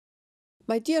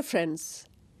My dear friends,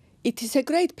 it is a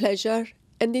great pleasure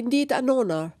and indeed an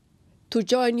honor to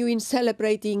join you in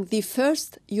celebrating the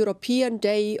first European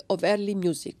Day of Early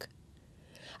Music.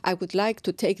 I would like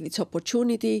to take this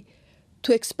opportunity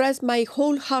to express my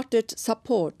wholehearted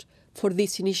support for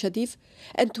this initiative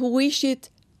and to wish it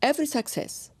every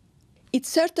success. It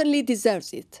certainly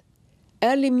deserves it.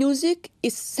 Early music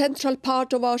is a central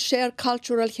part of our shared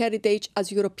cultural heritage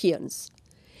as Europeans.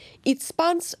 It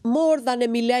spans more than a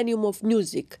millennium of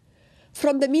music,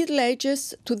 from the Middle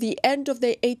Ages to the end of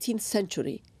the 18th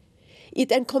century.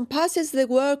 It encompasses the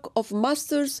work of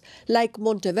masters like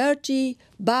Monteverdi,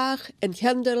 Bach and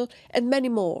Handel, and many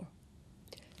more.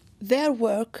 Their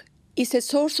work is a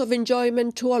source of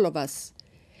enjoyment to all of us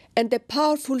and a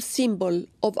powerful symbol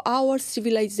of our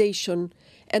civilization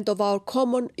and of our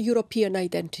common European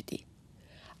identity.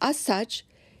 As such,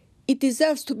 it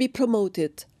deserves to be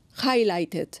promoted,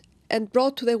 highlighted, and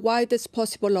brought to the widest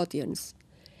possible audience.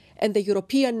 And the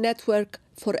European Network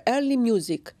for Early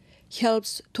Music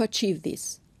helps to achieve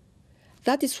this.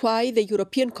 That is why the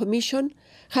European Commission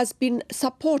has been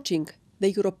supporting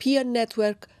the European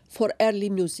Network for Early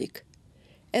Music.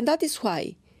 And that is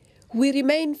why we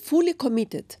remain fully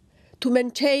committed to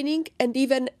maintaining and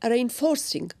even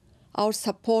reinforcing our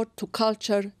support to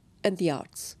culture and the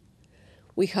arts.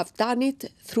 We have done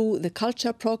it through the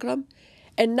Culture Programme,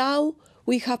 and now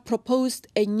we have proposed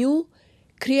a new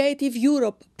Creative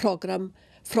Europe programme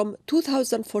from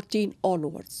 2014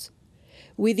 onwards.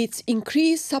 With its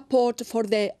increased support for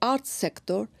the arts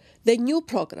sector, the new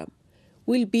programme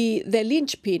will be the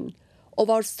linchpin of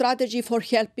our strategy for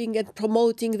helping and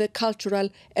promoting the cultural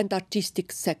and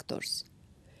artistic sectors.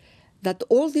 That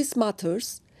all this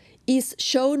matters is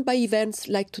shown by events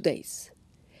like today's.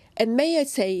 And may I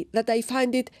say that I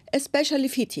find it especially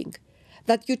fitting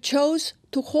that you chose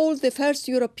to hold the first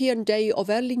European Day of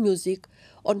Early Music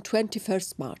on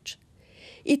 21st March.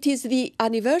 It is the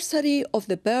anniversary of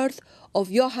the birth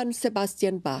of Johann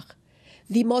Sebastian Bach,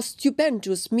 the most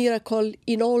stupendous miracle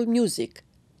in all music,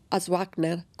 as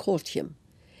Wagner called him.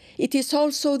 It is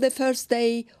also the first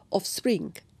day of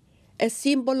spring, a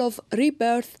symbol of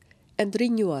rebirth and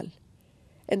renewal.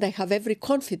 And I have every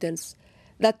confidence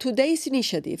that today's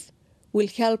initiative will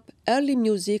help early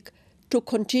music to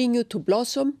continue to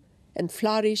blossom and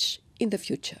flourish in the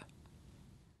future.